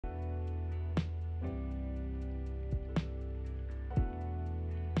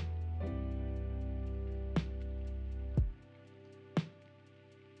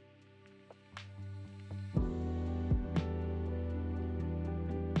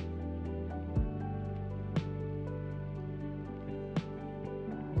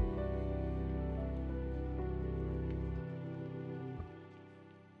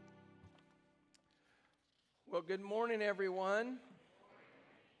Well, good morning, everyone.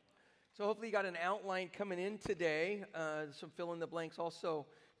 So hopefully you got an outline coming in today, some fill in the blanks. Also,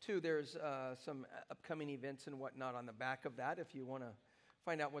 too, there's some upcoming events and whatnot on the back of that if you want to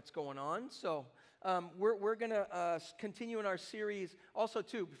find out what's going on. So we're going to continue in our series. Also,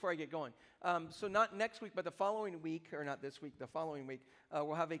 too, before I get going, so not next week, but the following week, or not this week, the following week,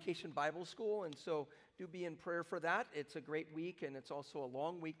 we'll have Vacation Bible School, and so do be in prayer for that. It's a great week, and it's also a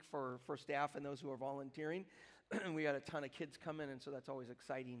long week for staff and those who are volunteering. We got a ton of kids coming, and so that's always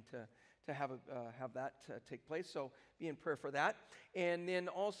exciting to have that take place. So be in prayer for that. And then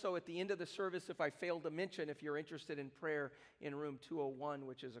also at the end of the service, if I failed to mention, if you're interested in prayer in room 201,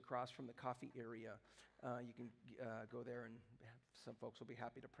 which is across from the coffee area, you can go there, and some folks will be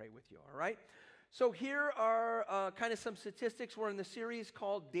happy to pray with you. All right? So here are kind of some statistics. We're in the series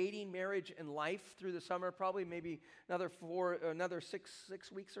called Dating, Marriage, and Life through the summer, probably maybe another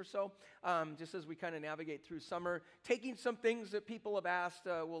six weeks or so, just as we kind of navigate through summer. Taking some things that people have asked.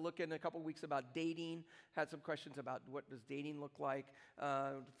 We'll look in a couple weeks about dating. Had some questions about what does dating look like.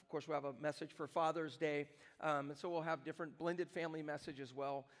 Of course, we'll have a message for Father's Day. And so we'll have different blended family message as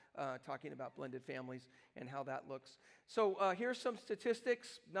well, talking about blended families and how that looks. So here's some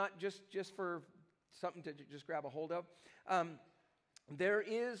statistics, not just for something to just grab a hold of. There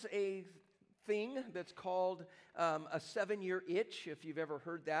is a thing that's called a 7-year itch, if you've ever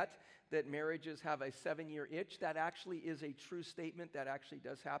heard that marriages have a 7-year itch. That actually is a true statement. That actually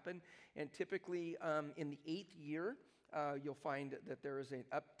does happen. And typically in the 8th year, you'll find that there is an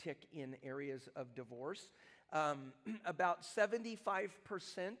uptick in areas of divorce. About 75%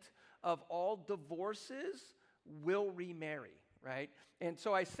 of all divorces will remarry. Right? And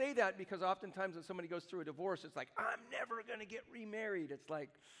so I say that because oftentimes when somebody goes through a divorce, it's like, I'm never going to get remarried. It's like,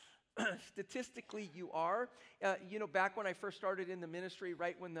 statistically, you are. Back when I first started in the ministry,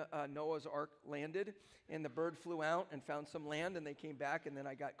 right when the Noah's Ark landed and the bird flew out and found some land and they came back and then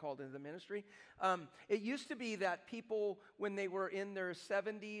I got called into the ministry. It used to be that people, when they were in their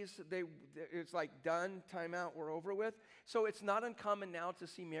 70s, it's like done, time out, we're over with. So it's not uncommon now to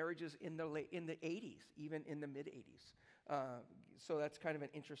see marriages in the 80s, even in the mid-80s. So that's kind of an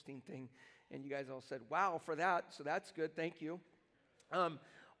interesting thing. And you guys all said, wow, for that. So that's good. Thank you.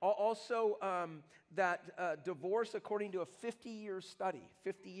 Also, that divorce, according to a 50-year study,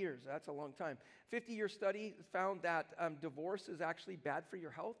 50 years, that's a long time. 50-year study found that divorce is actually bad for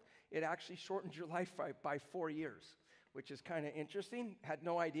your health. It actually shortens your life by 4 years, which is kind of interesting. Had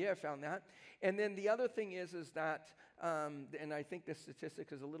no idea I found that. And then the other thing is that, and I think this statistic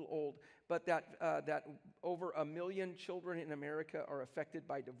is a little old, but that over 1 million children in America are affected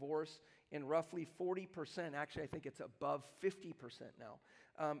by divorce, and roughly 40%, actually I think it's above 50% now,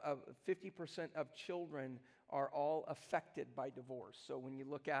 50% of children are all affected by divorce. So when you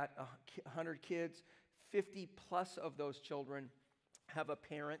look at 100 kids, 50 plus of those children have a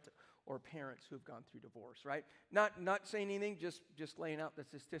parent or parents who've gone through divorce, right? Not saying anything, just laying out the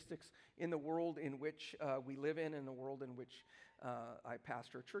statistics in the world in which we live in and the world in which I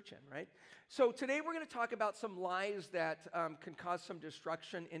pastor a church in, right? So today we're going to talk about some lies that can cause some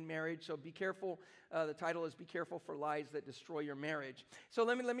destruction in marriage. So be careful. The title is "Be Careful for Lies That Destroy Your Marriage." So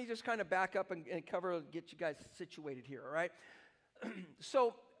let me just kind of back up and get you guys situated here, all right?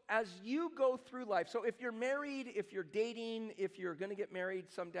 So as you go through life, so if you're married, if you're dating, if you're going to get married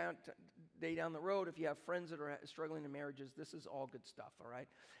some day down the road, if you have friends that are struggling in marriages, this is all good stuff, all right?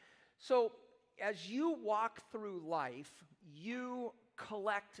 So as you walk through life, you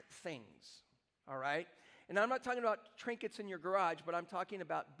collect things, all right? And I'm not talking about trinkets in your garage, but I'm talking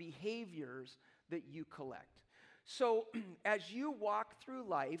about behaviors that you collect. So as you walk through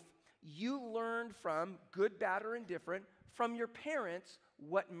life, you learn from good, bad, or indifferent from your parents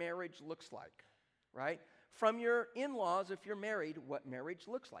what marriage looks like, right? From your in-laws, if you're married, what marriage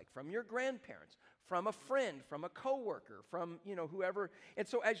looks like. From your grandparents, from a friend, from a coworker, from, whoever. And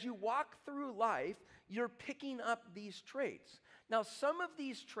so as you walk through life, you're picking up these traits. Now, some of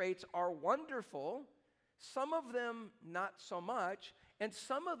these traits are wonderful, some of them not so much, and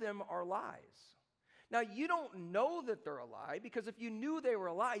some of them are lies. Now, you don't know that they're a lie, because if you knew they were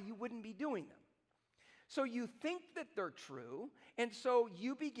a lie, you wouldn't be doing them. So you think that they're true, and so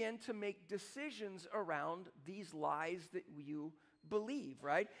you begin to make decisions around these lies that you believe,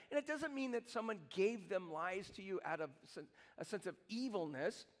 right? And it doesn't mean that someone gave them lies to you out of a sense of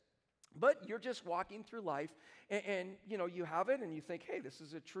evilness, but you're just walking through life, and you have it, and you think, hey, this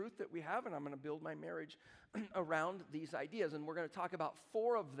is a truth that we have, and I'm going to build my marriage around these ideas. And we're going to talk about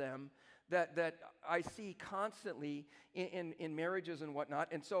 4 of them that I see constantly in marriages and whatnot.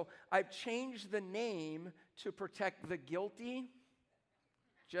 And so I've changed the name to protect the guilty.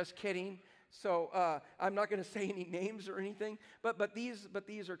 Just kidding. So I'm not going to say any names or anything, but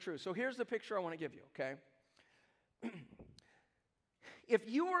these are true. So here's the picture I want to give you, okay? If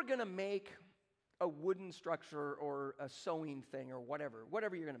you were going to make a wooden structure or a sewing thing or whatever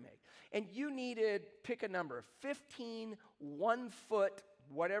you're going to make, and you needed, pick a number, 15 1-foot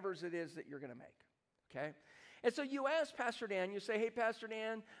whatever's it is that you're going to make, okay? And so you ask Pastor Dan, you say, hey, Pastor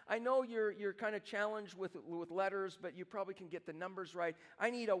Dan, I know you're kind of challenged with letters, but you probably can get the numbers right. I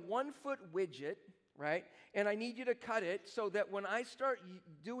need a 1-foot widget, right? And I need you to cut it so that when I start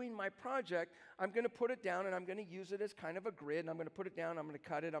doing my project, I'm going to put it down and I'm going to use it as kind of a grid. And I'm going to put it down, I'm going to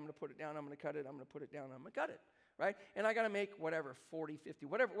cut it, I'm going to put it down, I'm going to cut it, I'm going to put it down, I'm going to cut it, right? And I got to make whatever, 40, 50,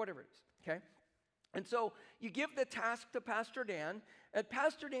 whatever it is, okay? And so you give the task to Pastor Dan, and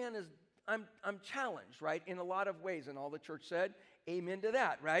Pastor Dan is, I'm challenged, right, in a lot of ways. And all the church said, amen to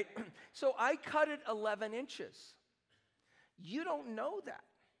that, right? So I cut it 11 inches. You don't know that,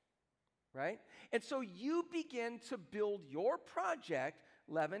 right? And so you begin to build your project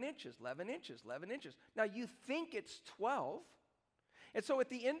 11 inches, 11 inches, 11 inches. Now you think it's 12. And so at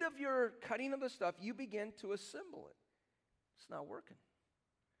the end of your cutting of the stuff, you begin to assemble it. It's not working.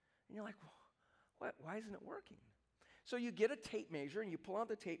 And you're like, why isn't it working? So you get a tape measure and you pull out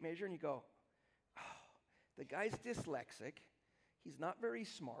the tape measure and you go, oh, the guy's dyslexic, he's not very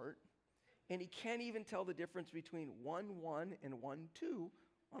smart, and he can't even tell the difference between 1, 1 and 1, 2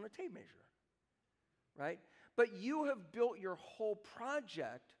 on a tape measure, right? But you have built your whole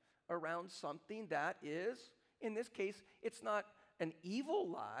project around something that is, in this case, it's not an evil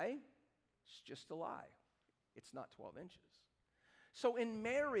lie, it's just a lie. It's not 12 inches. So in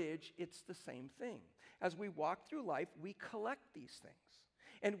marriage, it's the same thing. As we walk through life, we collect these things.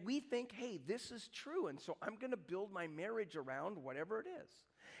 And we think, hey, this is true, and so I'm going to build my marriage around whatever it is.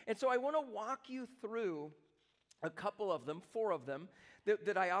 And so I want to walk you through a couple of them, 4 of them,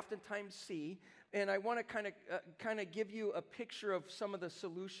 that I oftentimes see, and I want to kind of give you a picture of some of the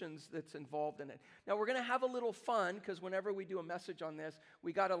solutions that's involved in it. Now, we're going to have a little fun, because whenever we do a message on this,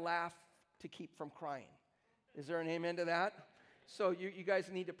 we got to laugh to keep from crying. Is there an amen to that? So you guys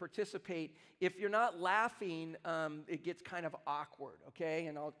need to participate. If you're not laughing, it gets kind of awkward, okay?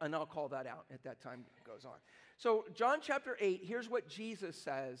 And I'll call that out at that time it goes on. So John chapter 8, here's what Jesus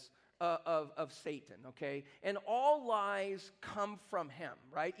says of Satan, okay? And all lies come from him,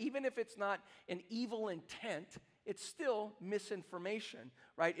 right? Even if it's not an evil intent, it's still misinformation,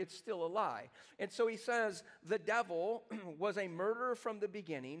 right? It's still a lie. And so he says, the devil was a murderer from the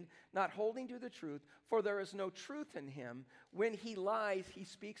beginning, not holding to the truth, for there is no truth in him. When he lies, he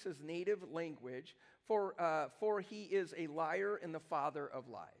speaks his native language, for he is a liar and the father of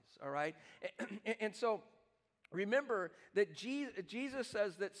lies, all right? And so remember that Jesus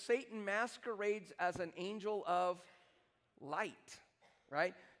says that Satan masquerades as an angel of light,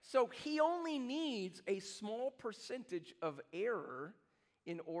 right? So he only needs a small percentage of error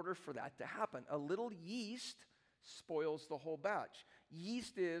in order for that to happen. A little yeast spoils the whole batch.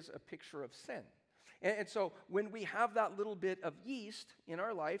 Yeast is a picture of sin. And so when we have that little bit of yeast in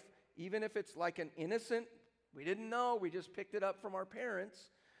our life, even if it's like an innocent, we didn't know, we just picked it up from our parents,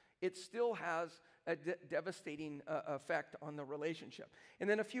 it still has a devastating effect on the relationship. And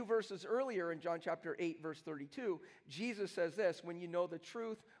then a few verses earlier in John chapter 8, verse 32, Jesus says this, when you know the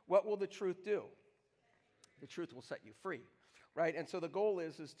truth, what will the truth do? The truth will set you free, right? And so the goal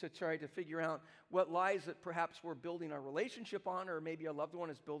is to try to figure out what lies that perhaps we're building our relationship on, or maybe a loved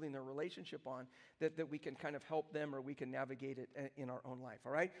one is building their relationship on, that we can kind of help them, or we can navigate it in our own life,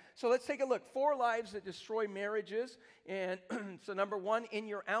 all right? So let's take a look. 4 lies that destroy marriages. And so number 1 in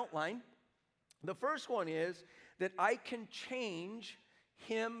your outline, the first one is that I can change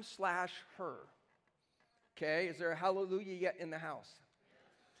him/her. Okay, is there a hallelujah yet in the house?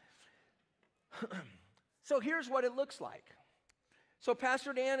 So here's what it looks like. So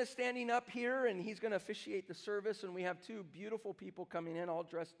Pastor Dan is standing up here, and he's going to officiate the service, and we have 2 beautiful people coming in, all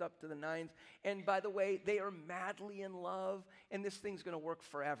dressed up to the nines. And by the way, they are madly in love, and this thing's going to work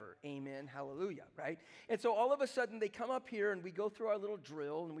forever. Amen, hallelujah, right? And so all of a sudden, they come up here, and we go through our little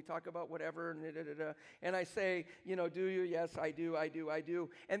drill, and we talk about whatever, and I say, do you? Yes, I do, I do, I do.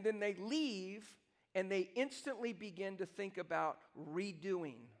 And then they leave, and they instantly begin to think about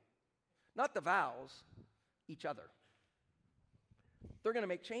redoing, not the vows, each other. They're going to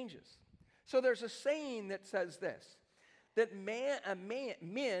make changes. So there's a saying that says this, that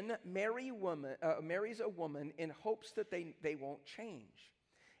men marries a woman in hopes that they won't change.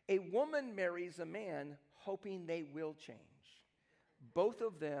 A woman marries a man hoping they will change. Both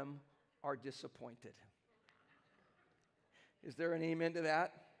of them are disappointed. Is there an amen to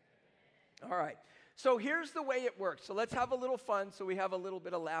that? All right. So here's the way it works. So let's have a little fun so we have a little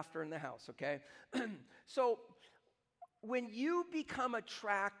bit of laughter in the house, okay? So when you become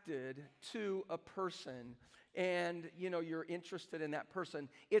attracted to a person and, you're interested in that person,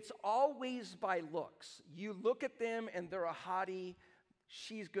 it's always by looks. You look at them and they're a hottie,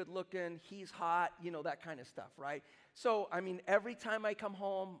 she's good looking, he's hot, that kind of stuff, right? So, every time I come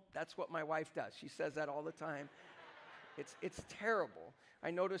home, that's what my wife does. She says that all the time. It's terrible.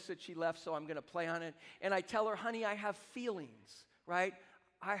 I noticed that she left, so I'm going to play on it. And I tell her, honey, I have feelings, right?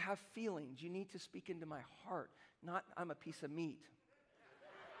 I have feelings. You need to speak into my heart, not I'm a piece of meat.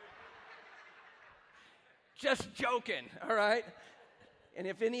 Just joking, all right? And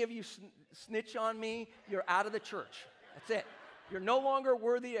if any of you snitch on me, you're out of the church. That's it. You're no longer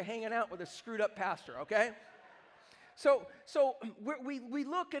worthy of hanging out with a screwed up pastor, okay? So we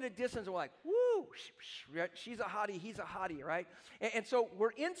look at a distance and we're like, woo, she's a hottie, he's a hottie, right? And so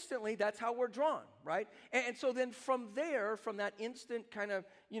we're instantly, that's how we're drawn, right? And so then from there, from that instant kind of,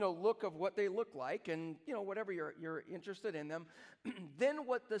 look of what they look like and, whatever you're interested in them, then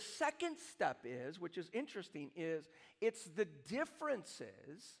what the second step is, which is interesting, is it's the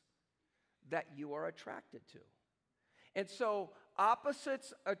differences that you are attracted to. And so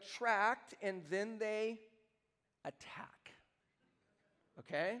opposites attract and then they attack.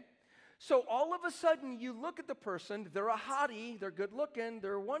 Okay? So all of a sudden you look at the person, they're a hottie, they're good looking,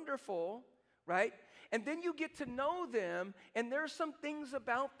 they're wonderful, right? And then you get to know them and there's some things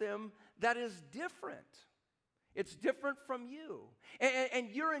about them that is different. It's different from you. And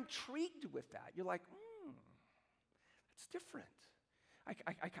you're intrigued with that. You're like, it's different.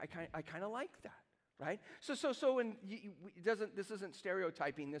 I kind of like that. Right? So, and this isn't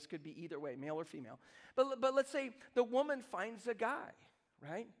stereotyping. This could be either way, male or female. But let's say the woman finds a guy,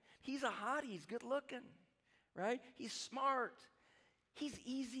 right? He's a hottie. He's good looking, right? He's smart. He's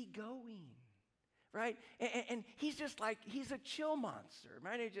easygoing, right? And he's just like, he's a chill monster,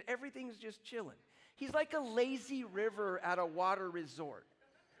 right? Everything's just chilling. He's like a lazy river at a water resort.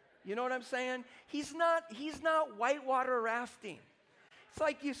 You know what I'm saying? He's not whitewater rafting. It's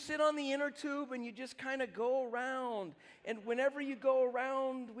like you sit on the inner tube and you just kind of go around. And whenever you go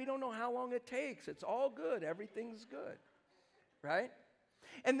around, we don't know how long it takes. It's all good. Everything's good. Right?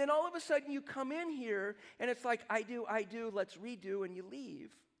 And then all of a sudden you come in here and it's like, I do, let's redo, and you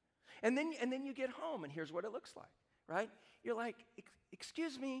leave. And then you get home and here's what it looks like. Right? You're like,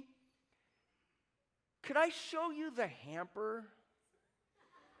 excuse me, could I show you the hamper?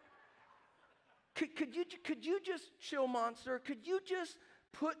 Could you just, chill monster, could you just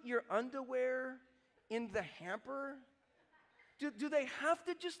put your underwear in the hamper? Do they have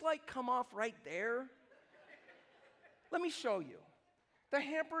to just come off right there? Let me show you. The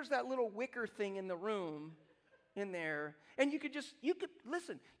hamper's that little wicker thing in the room in there. And you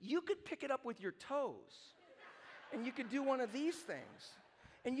could pick it up with your toes. And you could do one of these things.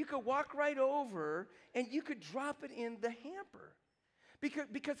 And you could walk right over and you could drop it in the hamper.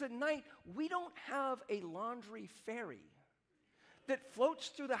 Because at night, we don't have a laundry ferry that floats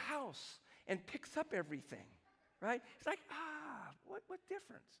through the house and picks up everything, right? It's like, what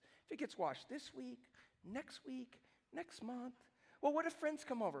difference? If it gets washed this week, next month. Well, what if friends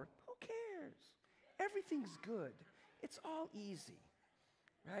come over? Who cares? Everything's good. It's all easy,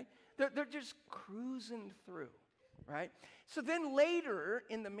 right? They're just cruising through, right? So then later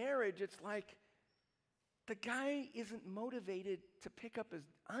in the marriage, it's like, the guy isn't motivated to pick up his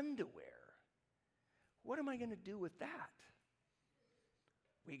underwear. What am I going to do with that?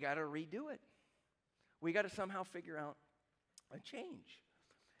 We got to redo it. We got to somehow figure out a change.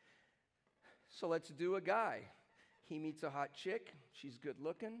 So let's do a guy. He meets a hot chick. She's good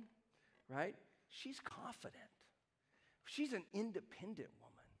looking, right? She's confident. She's an independent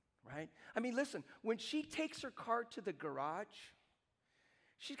woman, right? Listen, when she takes her car to the garage,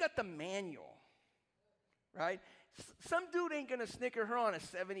 she's got the manual. Right? Some dude ain't going to snicker her on a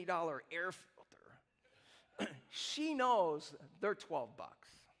 $70 air filter. She knows they're $12.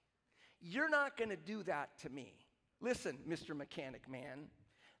 You're not going to do that to me. Listen, Mr. Mechanic Man,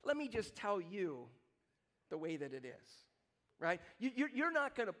 let me just tell you the way that it is. Right? You're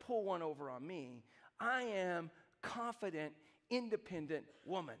not going to pull one over on me. I am confident, independent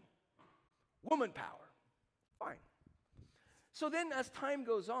woman. Woman power. Fine. So then as time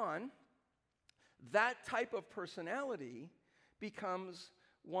goes on, that type of personality becomes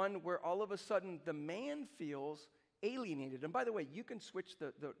one where all of a sudden the man feels alienated. And by the way, you can switch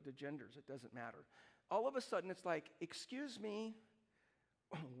the genders. It doesn't matter. All of a sudden it's like, excuse me,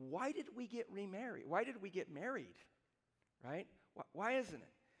 why did we get remarried? Why did we get married? Right? Why isn't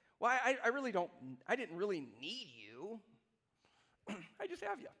it? Why I didn't really need you. I just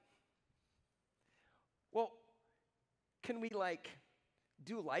have you. Well, can we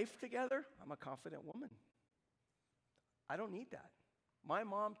do life together? I'm a confident woman. I don't need that. My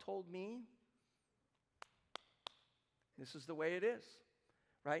mom told me this is the way it is,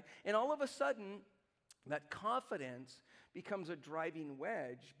 right? And all of a sudden, that confidence becomes a driving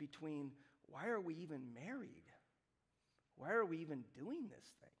wedge between why are we even married? Why are we even doing this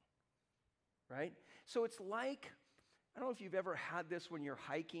thing, right? So it's like, I don't know if you've ever had this when you're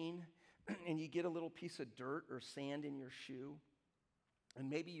hiking and you get a little piece of dirt or sand in your shoe, and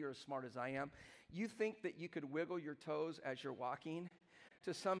maybe you're as smart as I am. You think that you could wiggle your toes as you're walking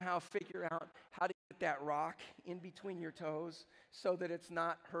to somehow figure out how to get that rock in between your toes so that it's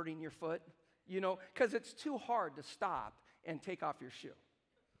not hurting your foot, because it's too hard to stop and take off your shoe,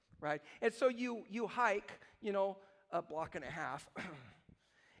 right? And so you hike, a block and a half,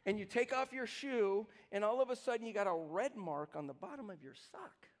 and you take off your shoe, and all of a sudden you got a red mark on the bottom of your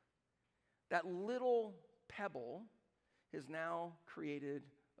sock. That little pebble has now created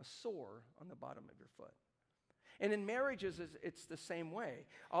a sore on the bottom of your foot. And in marriages, it's the same way.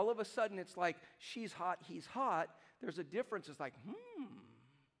 All of a sudden, it's like she's hot, he's hot. There's a difference. It's like,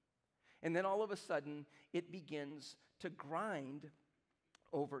 And then all of a sudden, it begins to grind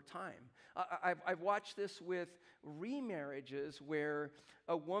over time. I've watched this with remarriages where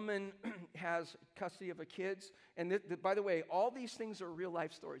a woman has custody of a kids. And by the way, all these things are real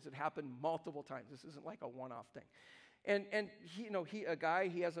life stories that happen multiple times. This isn't like a one-off thing. And a guy,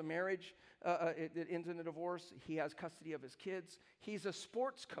 he has a marriage, it ends in a divorce. He has custody of his kids. He's a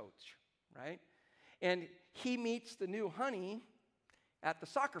sports coach, right? And he meets the new honey at the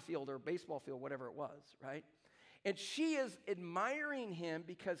soccer field or baseball field, whatever it was, right? And she is admiring him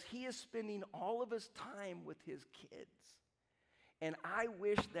because he is spending all of his time with his kids. And I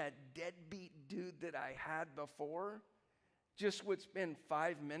wish that deadbeat dude that I had before just would spend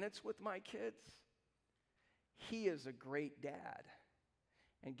 5 minutes with my kids. He is a great dad.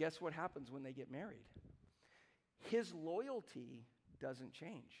 And guess what happens when they get married? His loyalty doesn't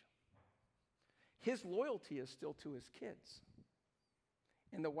change. His loyalty is still to his kids.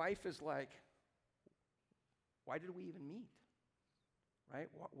 And the wife is like, why did we even meet? Right?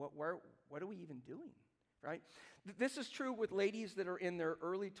 What are we even doing? Right? This is true with ladies that are in their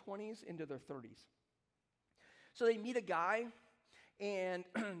early 20s into their 30s. So they meet a guy, and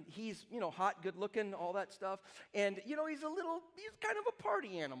he's, hot, good looking, all that stuff. And, he's kind of a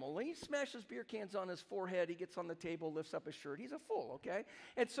party animal. He smashes beer cans on his forehead. He gets on the table, lifts up his shirt. He's a fool, okay?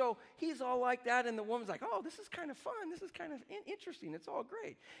 And so he's all like that. And the woman's like, oh, this is kind of fun. This is kind of interesting. It's all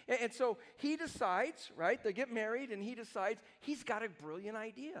great. And so he decides, right? They get married, and he decides he's got a brilliant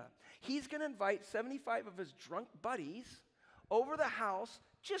idea. He's going to invite 75 of his drunk buddies over the house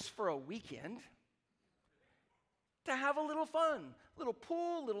just for a weekend to have a little fun. Little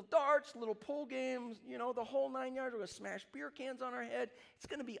pool, little darts, little pool games, the whole 9 yards. We're going to smash beer cans on our head. It's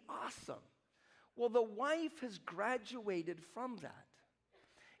going to be awesome. Well, the wife has graduated from that.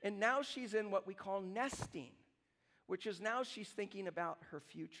 And now she's in what we call nesting, which is now she's thinking about her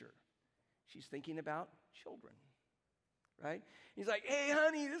future. She's thinking about children, right? He's like, hey,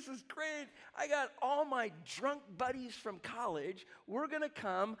 honey, this is great. I got all my drunk buddies from college. We're going to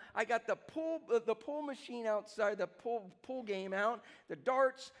come. I got the pool machine outside, the pool game out, the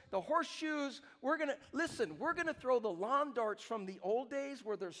darts, the horseshoes. We're going to throw the lawn darts from the old days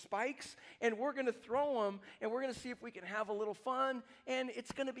where there's spikes, and we're going to throw them, and we're going to see if we can have a little fun, and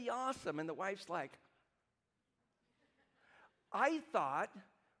it's going to be awesome. And the wife's like, I thought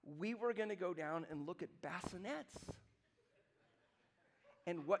we were going to go down and look at bassinets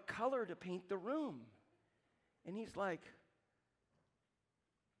and what color to paint the room. And he's like,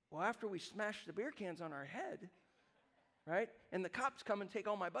 well, after we smash the beer cans on our head, right, and the cops come and take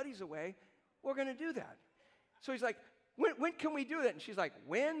all my buddies away, we're going to do that. So he's like, when can we do that? And she's like,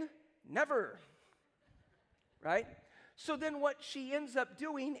 when? Never, right? So then what she ends up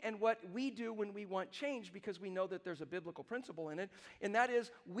doing, and what we do when we want change, because we know that there's a biblical principle in it, and that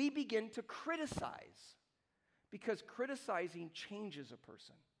is we begin to criticize. Because criticizing changes a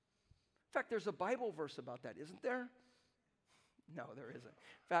person. In fact, there's a Bible verse about that, isn't there? No, there isn't.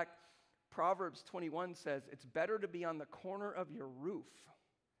 In fact, Proverbs 21 says, it's better to be on the corner of your roof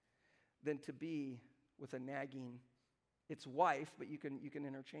than to be with a nagging, it's wife, but you can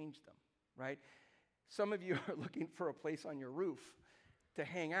interchange them, right? Some of you are looking for a place on your roof to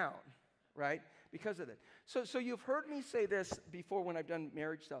hang out, right? Because of it. So you've heard me say this before when I've done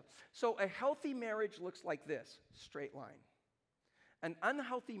marriage stuff. So a healthy marriage looks like this, straight line. An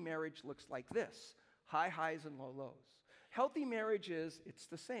unhealthy marriage looks like this, high highs and low lows. Healthy marriage is, it's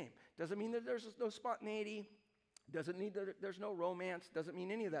the same. Doesn't mean that there's no spontaneity. Doesn't mean that there's no romance, doesn't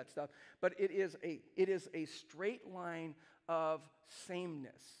mean any of that stuff, but it is a straight line of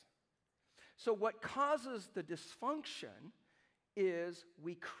sameness. So what causes the dysfunction is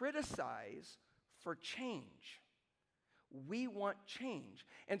we criticize for change. We want change.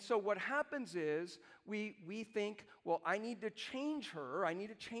 And so what happens is we think, well, I need to change her, I need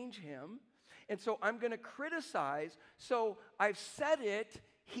to change him, and so I'm going to criticize. So I've said it,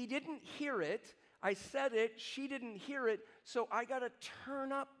 he didn't hear it. I said it, she didn't hear it, so I got to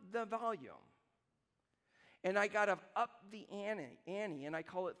turn up the volume. And I got to up the ante, and I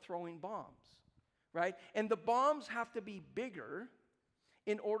call it throwing bombs, right? And the bombs have to be bigger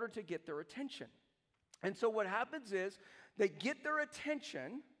in order to get their attention. And so what happens is they get their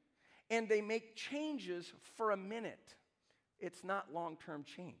attention, and they make changes for a minute. It's not long-term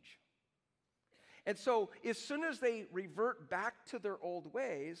change. And so as soon as they revert back to their old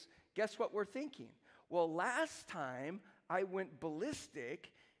ways, guess what we're thinking? Well, last time I went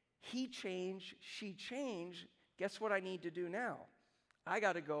ballistic, he changed, she changed. Guess what I need to do now? I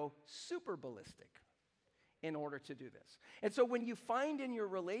got to go super ballistic in order to do this. And so when you find in your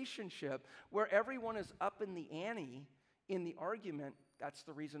relationship where everyone is up in the ante in the argument, that's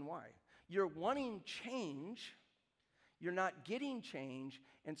the reason why. You're wanting change, you're not getting change,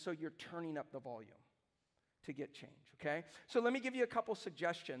 and so you're turning up the volume to get change, okay? So let me give you a couple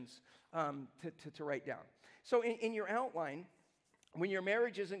suggestions to write down. So in your outline, when your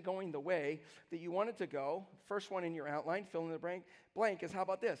marriage isn't going the way that you want it to go, first one in your outline, fill in the blank, is how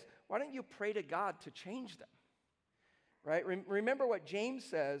about this? Why don't you pray to God to change them, right? Remember what James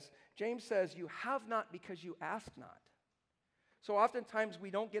says. James says, you have not because you ask not. So oftentimes we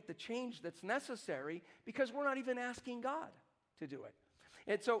don't get the change that's necessary because we're not even asking God to do it.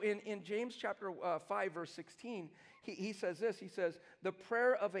 And so in James chapter 5, verse 16, he says this. He says, the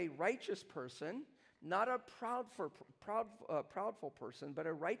prayer of a righteous person, not a proudful person, but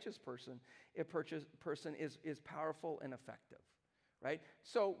a righteous person, is powerful and effective, right?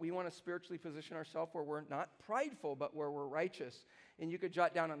 So we want to spiritually position ourselves where we're not prideful, but where we're righteous. And you could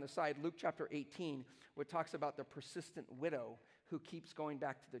jot down on the side, Luke chapter 18, which talks about the persistent widow who keeps going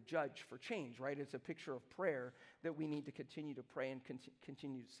back to the judge for change, right? It's a picture of prayer that we need to continue to pray and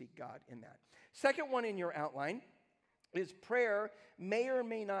continue to seek God in that. Second one in your outline is prayer may or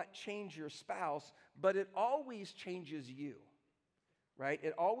may not change your spouse, but it always changes you, right?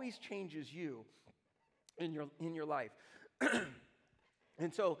 It always changes you in your life.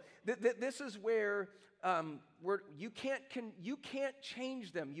 And so this is where you can't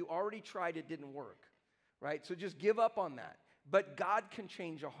change them. You already tried, it didn't work, right? So just give up on that. But God can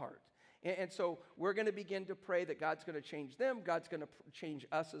change a heart. And so we're going to begin to pray that God's going to change them. God's going to change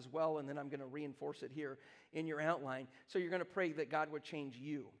us as well. And then I'm going to reinforce it here in your outline. So you're going to pray that God would change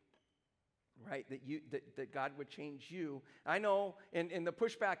you, right? That God would change you. I know, and the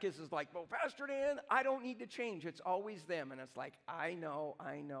pushback is like, well, Pastor Dan, I don't need to change. It's always them. And it's like, I know.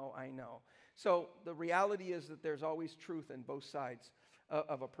 So the reality is that there's always truth in both sides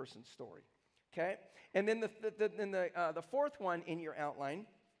of a person's story. Okay? And then the fourth one in your outline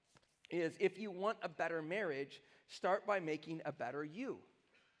is if you want a better marriage, start by making a better you,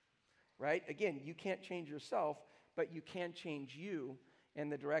 right? Again, you can't change yourself, but you can change you in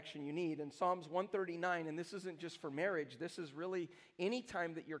the direction you need. And Psalms 139, and this isn't just for marriage, this is really any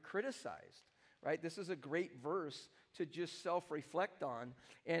time that you're criticized, right? This is a great verse to just self-reflect on.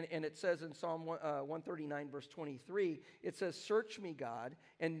 And it says in Psalm 139, verse 23, it says, search me, God,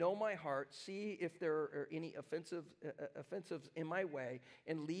 and know my heart. See if there are any offensives in my way,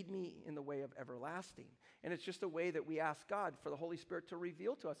 and lead me in the way of everlasting. And it's just a way that we ask God for the Holy Spirit to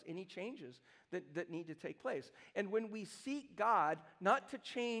reveal to us any changes that need to take place. And when we seek God, not to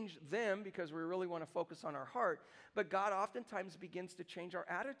change them because we really want to focus on our heart, but God oftentimes begins to change our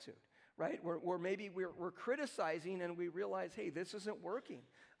attitude. Right? Where maybe we're criticizing and we realize, hey, this isn't working.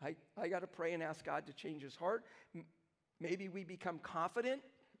 I got to pray and ask God to change his heart. Maybe we become confident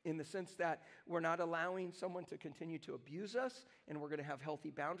in the sense that we're not allowing someone to continue to abuse us, and we're going to have healthy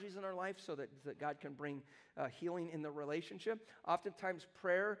boundaries in our life so that God can bring healing in the relationship. Oftentimes,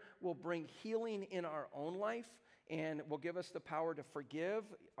 prayer will bring healing in our own life and will give us the power to forgive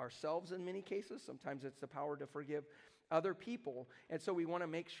ourselves in many cases. Sometimes it's the power to forgive other people, and so we want to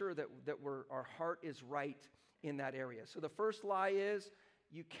make sure that our heart is right in that area. So the first lie is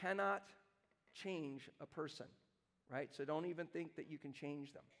you cannot change a person, right? So don't even think that you can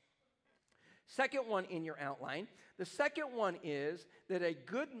change them. Second one in your outline, the second one is that a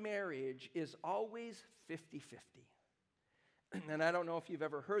good marriage is always 50-50. And I don't know if you've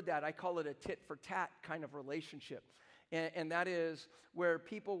ever heard that. I call it a tit-for-tat kind of relationship. And that is where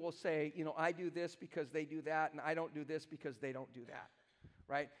people will say, I do this because they do that, and I don't do this because they don't do that,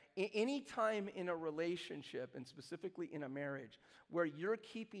 right? Any time in a relationship, and specifically in a marriage, where you're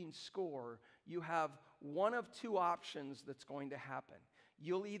keeping score, you have one of two options that's going to happen.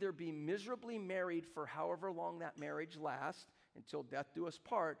 You'll either be miserably married for however long that marriage lasts, until death do us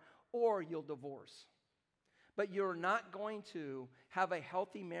part, or you'll divorce. But you're not going to have a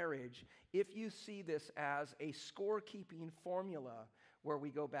healthy marriage if you see this as a scorekeeping formula where we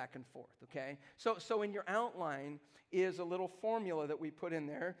go back and forth, okay? So in your outline is a little formula that we put in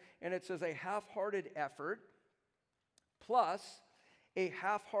there, and it says a half-hearted effort plus a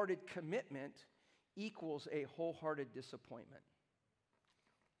half-hearted commitment equals a wholehearted disappointment.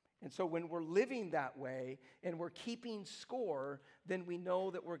 And so when we're living that way and we're keeping score, then we know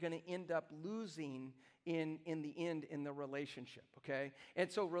that we're going to end up losing in the end in the relationship, okay?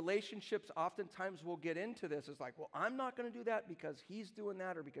 And so relationships oftentimes will get into this. It's like, well, I'm not going to do that because he's doing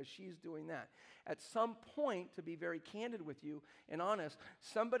that or because she's doing that. At some point, to be very candid with you and honest,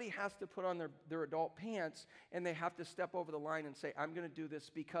 somebody has to put on their adult pants and they have to step over the line and say, I'm going to do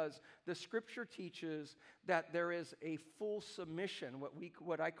this because the scripture teaches that there is a full submission,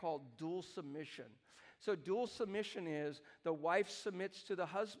 what I call dual submission. So dual submission is the wife submits to the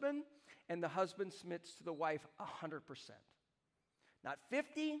husband and the husband submits to the wife 100%. Not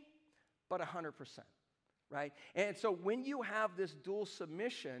 50, but 100%, right? And so when you have this dual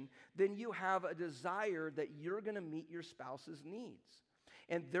submission, then you have a desire that you're going to meet your spouse's needs.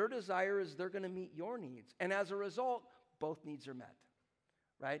 And their desire is they're going to meet your needs. And as a result, both needs are met,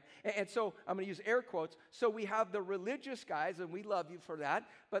 right? And so I'm going to use air quotes. So we have the religious guys, and we love you for that,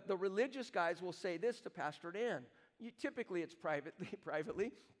 but the religious guys will say this to Pastor Dan. Typically it's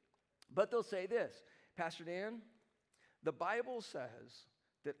privately, but they'll say this, Pastor Dan, the Bible says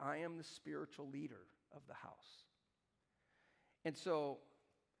that I am the spiritual leader of the house. And so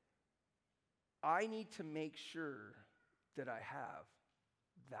I need to make sure that I have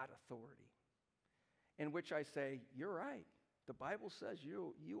that authority. In which I say, you're right. The Bible says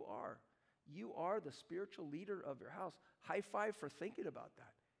you are the spiritual leader of your house. High five for thinking about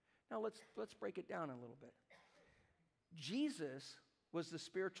that. Now let's break it down a little bit. Jesus was the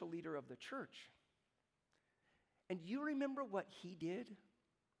spiritual leader of the church. And you remember what he did?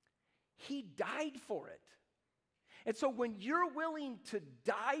 He died for it. And so when you're willing to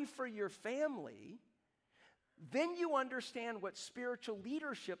die for your family, then you understand what spiritual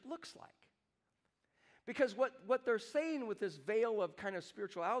leadership looks like. Because what they're saying with this veil of kind of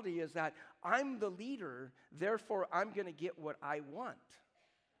spirituality is that I'm the leader, therefore I'm going to get what I want.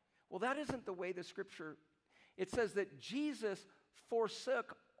 Well, that isn't the way the scripture, it says that Jesus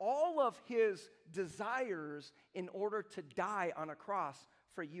forsook all of his desires in order to die on a cross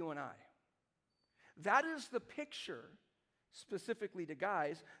for you and I. That is the picture, specifically to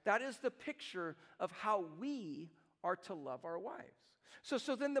guys, that is the picture of how we are to love our wives.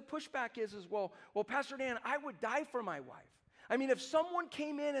 So then the pushback is well, Pastor Dan, I would die for my wife. I mean, if someone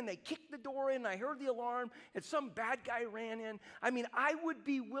came in and they kicked the door in and I heard the alarm and some bad guy ran in, I mean, I would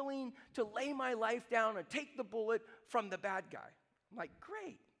be willing to lay my life down and take the bullet from the bad guy. I'm like,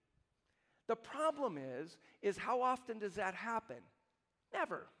 great. The problem is how often does that happen?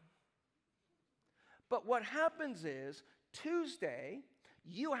 Never. But what happens is Tuesday,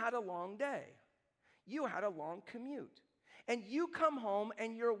 you had a long day. You had a long commute. And you come home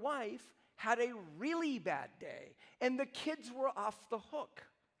and your wife had a really bad day. And the kids were off the hook.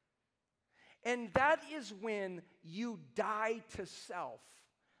 And that is when you die to self.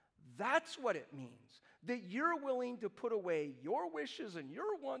 That's what it means. That you're willing to put away your wishes and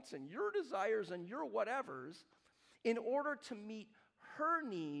your wants and your desires and your whatevers in order to meet her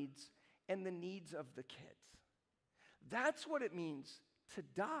needs and the needs of the kids. That's what it means to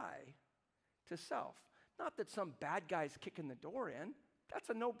die to self. Not that some bad guy's kicking the door in. That's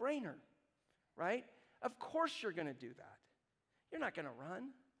a no-brainer, right? Of course you're going to do that. You're not going to run.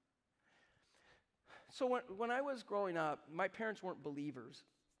 So when I was growing up, my parents weren't believers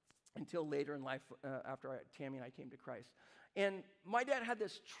until later in life after Tammy and I came to Christ. And my dad had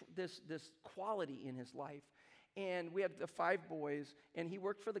this quality in his life. And we had the 5 boys, and he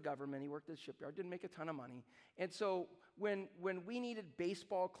worked for the government. He worked at the shipyard, didn't make a ton of money. And so when we needed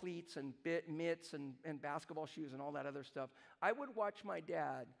baseball cleats and mitts and basketball shoes and all that other stuff, I would watch my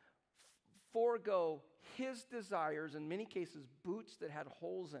dad forego his desires, in many cases boots that had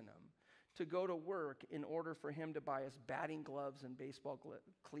holes in them, to go to work in order for him to buy us batting gloves and baseball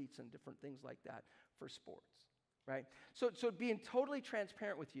cleats and different things like that for sports, right? So being totally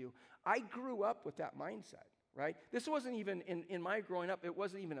transparent with you, I grew up with that mindset, right? This wasn't even, in my growing up, it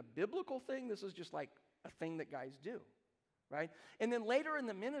wasn't even a biblical thing. This was just like a thing that guys do, right? And then later in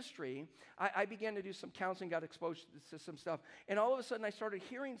the ministry, I began to do some counseling, got exposed to some stuff, and all of a sudden I started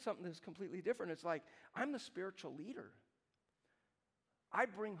hearing something that's completely different. It's like, I'm the spiritual leader. I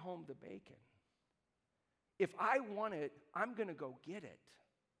bring home the bacon. If I want it, I'm going to go get it.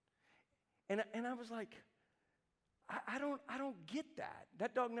 And I was like, I don't get that.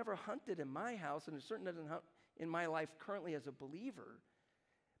 That dog never hunted in my house, and it certainly doesn't hunt in my life currently as a believer.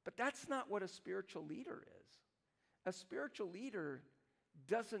 But that's not what a spiritual leader is. A spiritual leader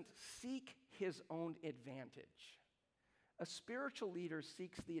doesn't seek his own advantage. A spiritual leader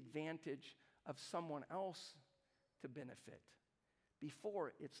seeks the advantage of someone else to benefit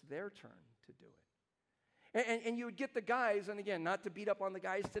before it's their turn to do it. And you would get the guys, and again, not to beat up on the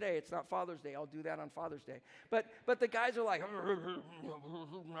guys today. It's not Father's Day. I'll do that on Father's Day. But the guys are like,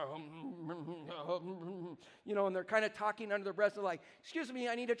 and they're kind of talking under their breath. They're like, excuse me,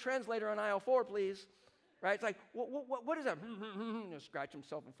 I need a translator on aisle 4, please. Right? It's like, what is that? Scratch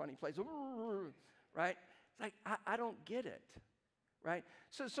himself in funny places. Right? It's like, I don't get it. Right?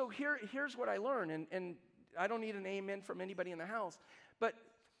 So here's what I learned, and I don't need an amen from anybody in the house, but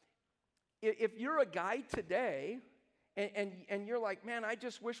if you're a guy today and you're like, man, I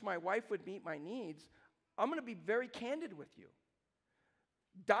just wish my wife would meet my needs, I'm going to be very candid with you.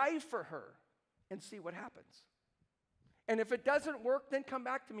 Die for her and see what happens. And if it doesn't work, then come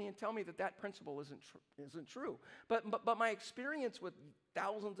back to me and tell me that principle isn't true. But my experience with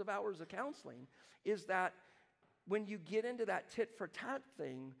thousands of hours of counseling is that when you get into that tit-for-tat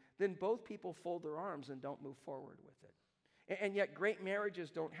thing, then both people fold their arms and don't move forward with it. And yet great marriages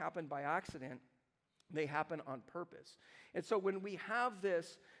don't happen by accident. They happen on purpose. And so when we have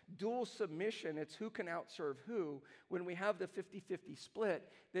this dual submission, it's who can outserve who. When we have the 50-50 split,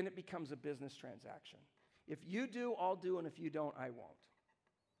 then it becomes a business transaction. If you do, I'll do, and if you don't, I won't.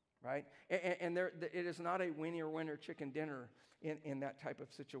 Right? And it is not a winner chicken dinner in that type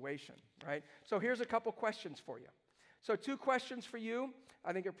of situation. Right? So here's a couple questions for you. So 2 questions for you.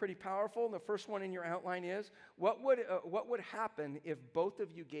 I think are pretty powerful. And the first one in your outline is, what would happen if both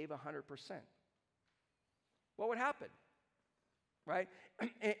of you gave 100%? What would happen? Right?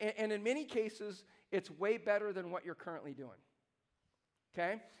 And in many cases, it's way better than what you're currently doing.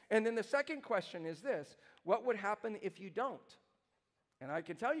 Okay? And then the second question is this: what would happen if you don't? And I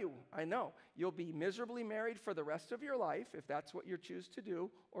can tell you, I know, you'll be miserably married for the rest of your life if that's what you choose to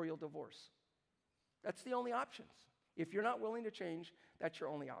do, or you'll divorce. That's the only options. If you're not willing to change, that's your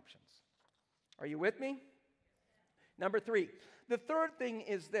only options. Are you with me? Number 3. The third thing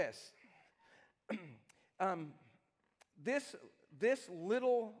is this. This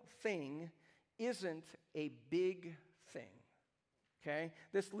little thing isn't a big thing. Okay?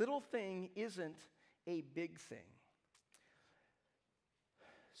 This little thing isn't a big thing.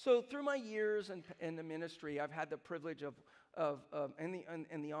 So through my years in the ministry, I've had the privilege and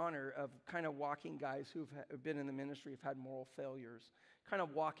the honor of kind of walking guys who've been in the ministry, have had moral failures, kind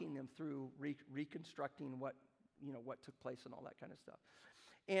of walking them through reconstructing what took place and all that kind of stuff.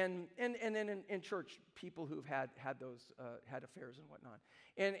 And then in church, people who've had affairs and whatnot.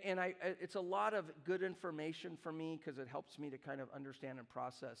 And it's a lot of good information for me because it helps me to kind of understand and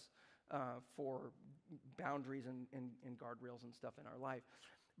process for boundaries and guardrails and stuff in our life.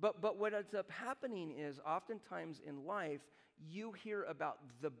 But what ends up happening is oftentimes in life, you hear about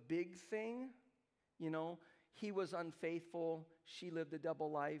the big thing, he was unfaithful, she lived a double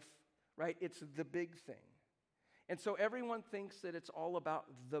life, right? It's the big thing. And so everyone thinks that it's all about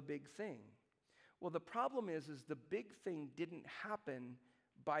the big thing. Well, the problem is the big thing didn't happen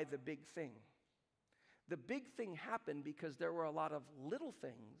by the big thing. The big thing happened because there were a lot of little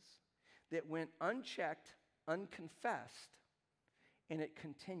things that went unchecked, unconfessed, and it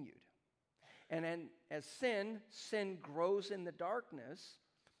continued. And then as sin grows in the darkness,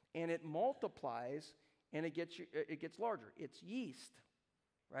 and it multiplies, and it gets larger. It's yeast,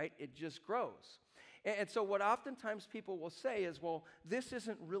 right? It just grows. And so what oftentimes people will say is, well, this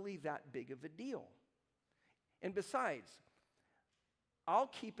isn't really that big of a deal. And besides, I'll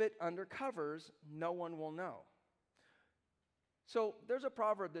keep it under covers, no one will know. So there's a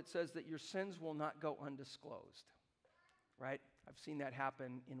proverb that says that your sins will not go undisclosed, right? I've seen that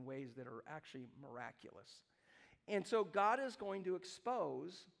happen in ways that are actually miraculous. And so God is going to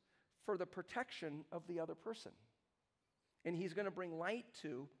expose for the protection of the other person. And he's going to bring light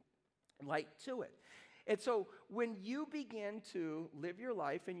to it. And so when you begin to live your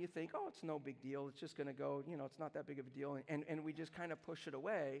life and you think, oh, it's no big deal, it's just going to go, it's not that big of a deal, and we just kind of push it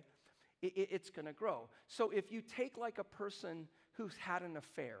away, it's going to grow. So if you take like a person who's had an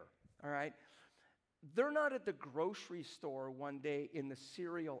affair, all right, they're not at the grocery store one day in the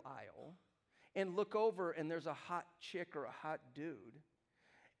cereal aisle, and look over and there's a hot chick or a hot dude,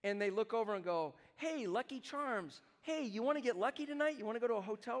 and they look over and go, hey, Lucky Charms, hey, you want to get lucky tonight? You want to go to a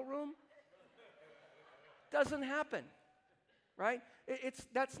hotel room? Doesn't happen, right?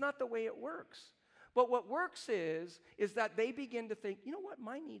 That's not the way it works. But what works is that they begin to think, you know what,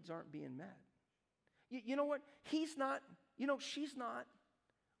 my needs aren't being met. You know what, he's not, she's not,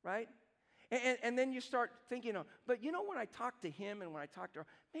 right? And then you start thinking, but when I talk to him and when I talk to her,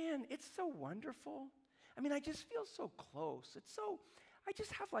 man, it's so wonderful. I mean, I just feel so close. I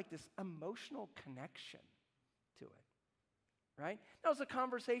just have like this emotional connection to it, right? Now, the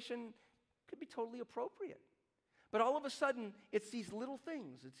conversation could be totally appropriate. But all of a sudden, it's these little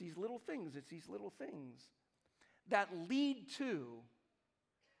things, that lead to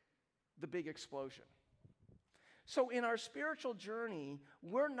the big explosion. So in our spiritual journey,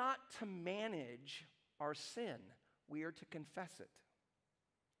 we're not to manage our sin. We are to confess it,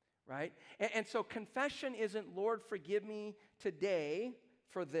 right? And so confession isn't, Lord, forgive me today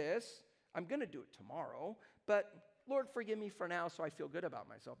for this. I'm going to do it tomorrow. But Lord, forgive me for now so I feel good about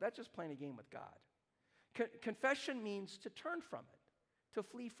myself. That's just playing a game with God. Confession means to turn from it, to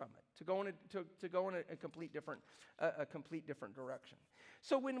flee from it, to go in a complete different direction.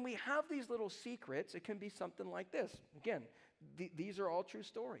 So when we have these little secrets, it can be something like this. Again, these are all true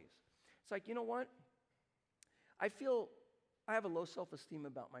stories. It's like, you know what? I feel I have a low self-esteem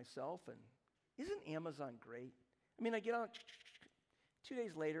about myself, and isn't Amazon great? I mean, I get on 2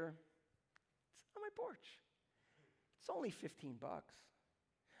 days later, it's on my porch. It's only $15. I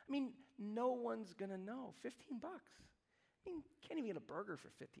mean, no one's going to know. $15. I mean, can't even get a burger for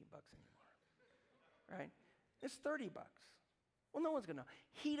 $15 anymore, right? It's $30. Well, no one's going to know.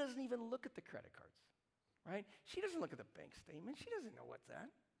 He doesn't even look at the credit cards, right? She doesn't look at the bank statement. She doesn't know what's that.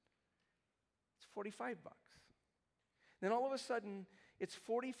 It's $45. Then all of a sudden, it's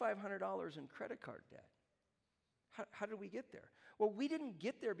 $4,500 in credit card debt. How did we get there? Well, we didn't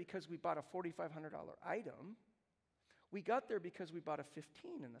get there because we bought a $4,500 item. We got there because we bought a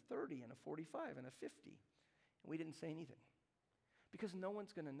 15 and a 30 and a 45 and a 50. And we didn't say anything. Because no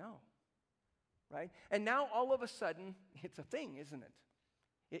one's going to know. Right? And now all of a sudden, it's a thing, isn't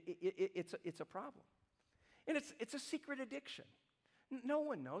it? It's a problem. And it's a secret addiction. No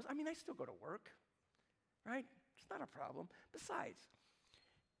one knows. I mean, I still go to work. Right? It's not a problem. Besides,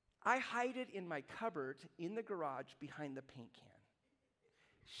 I hide it in my cupboard in the garage behind the paint can.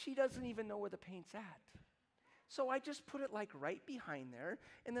 She doesn't even know where the paint's at. So I just put it like right behind there,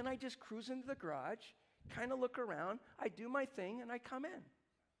 and then I just cruise into the garage, kind of look around, I do my thing, and I come in.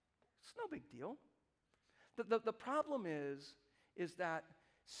 It's no big deal. The problem is that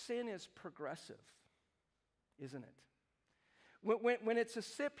sin is progressive, isn't it? When it's a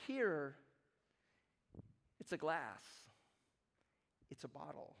sip here, it's a glass, it's a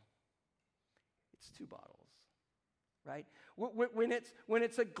bottle, it's 2 bottles, right? When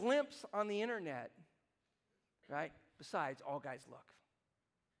it's a glimpse on the internet, right? Besides, all guys look.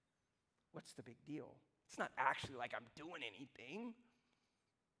 What's the big deal? It's not actually like I'm doing anything.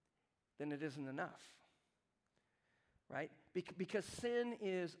 Then it isn't enough, right? Because sin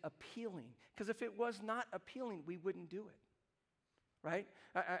is appealing. Because if it was not appealing, we wouldn't do it, right?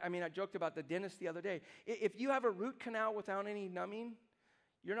 I mean, I joked about the dentist the other day. If you have a root canal without any numbing,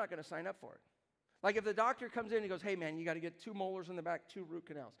 you're not going to sign up for it. Like if the doctor comes in and he goes, hey man, you got to get 2 molars in the back, 2 root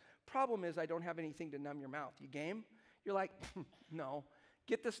canals. Problem is I don't have anything to numb your mouth. You game? You're like, no,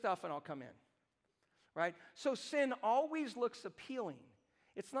 get the stuff and I'll come in, right? So sin always looks appealing.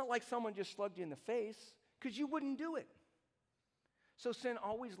 It's not like someone just slugged you in the face because you wouldn't do it. So sin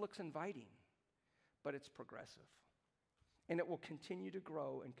always looks inviting, but it's progressive. And it will continue to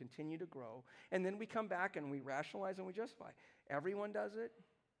grow and continue to grow. And then we come back and we rationalize and we justify. Everyone does it.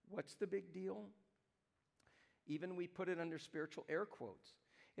 What's the big deal? Even we put it under spiritual air quotes.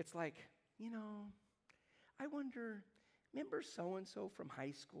 It's like, I wonder, remember so-and-so from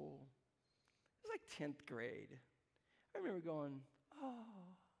high school? It was like 10th grade. I remember going,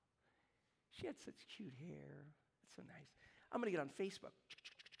 oh, she had such cute hair. That's so nice. I'm going to get on Facebook.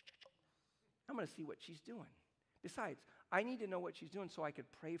 I'm going to see what she's doing. Besides, I need to know what she's doing so I could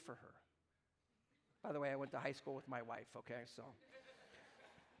pray for her. By the way, I went to high school with my wife, okay? So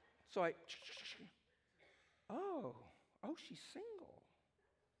oh, she's single.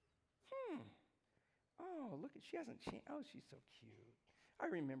 Oh, look, she hasn't changed. Oh, she's so cute. I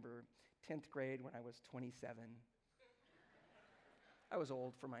remember 10th grade when I was 27. I was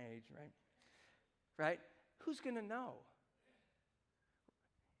old for my age, right? Right? Who's going to know?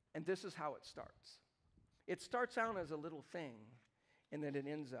 And this is how it starts. It starts out as a little thing, and then it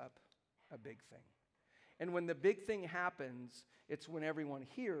ends up a big thing. And when the big thing happens, it's when everyone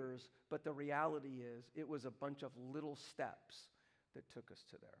hears, but the reality is it was a bunch of little steps that took us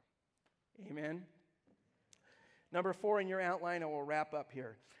to there. Amen? Number 4 in your outline, and we'll wrap up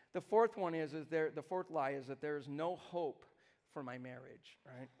here. The fourth one the fourth lie is that there is no hope for my marriage,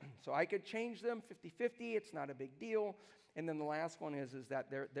 right? So I could change them 50-50, it's not a big deal. And then the last one is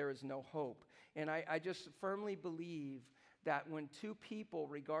that there is no hope. And I just firmly believe that when two people,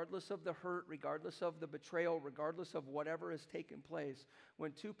 regardless of the hurt, regardless of the betrayal, regardless of whatever has taken place,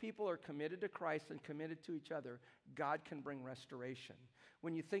 when two people are committed to Christ and committed to each other, God can bring restoration.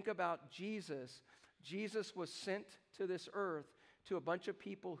 When you think about Jesus, Jesus was sent to this earth to a bunch of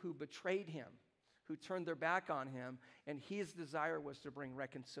people who betrayed him, who turned their back on him, and his desire was to bring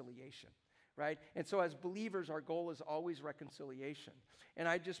reconciliation, right? And so as believers, our goal is always reconciliation. And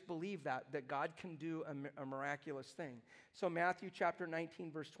I just believe that God can do a miraculous thing. So Matthew chapter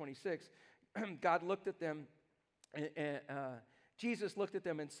 19, verse 26, God looked at them, Jesus looked at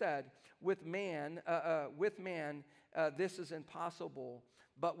them and said, with man, this is impossible,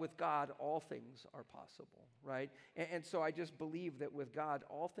 but with God, all things are possible, right? And so I just believe that with God,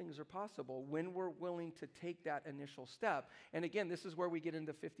 all things are possible when we're willing to take that initial step. And again, this is where we get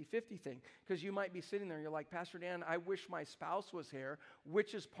into 50-50 thing, because you might be sitting there and you're like, Pastor Dan, I wish my spouse was here,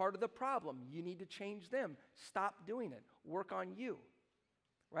 which is part of the problem. You need to change them. Stop doing it. Work on you,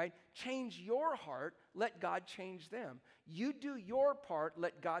 right? Change your heart. Let God change them. You do your part.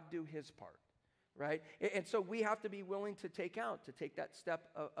 Let God do his part. Right? And so we have to be willing to take that step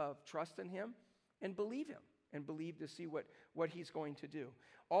of trust in him and believe him and believe to see what he's going to do.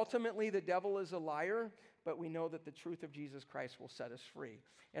 Ultimately, the devil is a liar, but we know that the truth of Jesus Christ will set us free.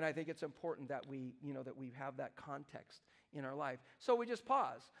 And I think it's important that we have that context in our life. So we just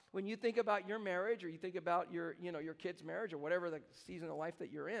pause. When you think about your marriage, or you think about your kid's marriage, or whatever the season of life that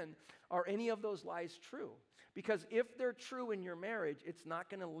you're in, are any of those lies true? Because if they're true in your marriage, it's not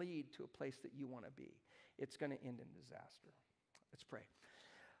going to lead to a place that you want to be. It's going to end in disaster. Let's pray.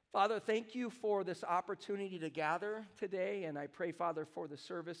 Father, thank you for this opportunity to gather today. And I pray, Father, for the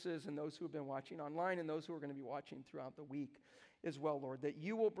services and those who have been watching online and those who are going to be watching throughout the week as well, Lord, that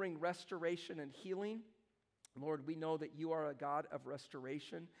you will bring restoration and healing. Lord, we know that you are a God of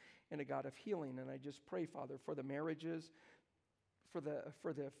restoration and a God of healing. And I just pray, Father, for the marriages, for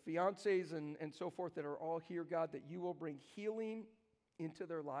the fiancés and so forth that are all here, God, that you will bring healing into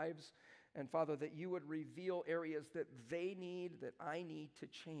their lives. And Father, that you would reveal areas that they need, that I need to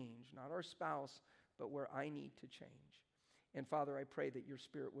change. Not our spouse, but where I need to change. And Father, I pray that your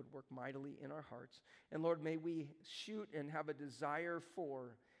Spirit would work mightily in our hearts. And Lord, may we shoot and have a desire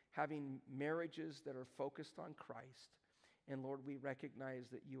for having marriages that are focused on Christ. And Lord, we recognize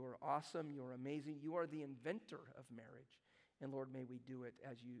that you are awesome, you are amazing, you are the inventor of marriage. And Lord, may we do it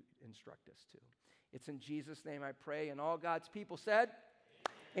as you instruct us to. It's in Jesus' name I pray. And all God's people said,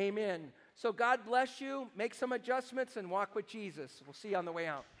 Amen. So God bless you. Make some adjustments and walk with Jesus. We'll see you on the way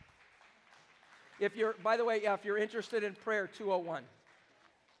out. By the way, if you're interested in prayer, 201.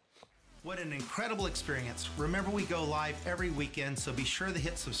 What an incredible experience. Remember, we go live every weekend, so be sure to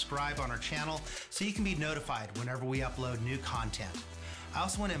hit subscribe on our channel so you can be notified whenever we upload new content. I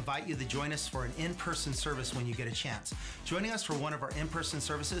also want to invite you to join us for an in-person service when you get a chance. Joining us for one of our in-person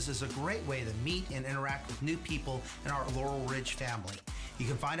services is a great way to meet and interact with new people in our Laurel Ridge family. You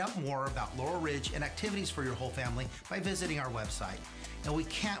can find out more about Laurel Ridge and activities for your whole family by visiting our website. And we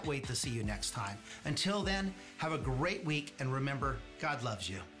can't wait to see you next time. Until then, have a great week, and remember, God loves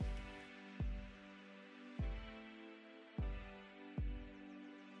you.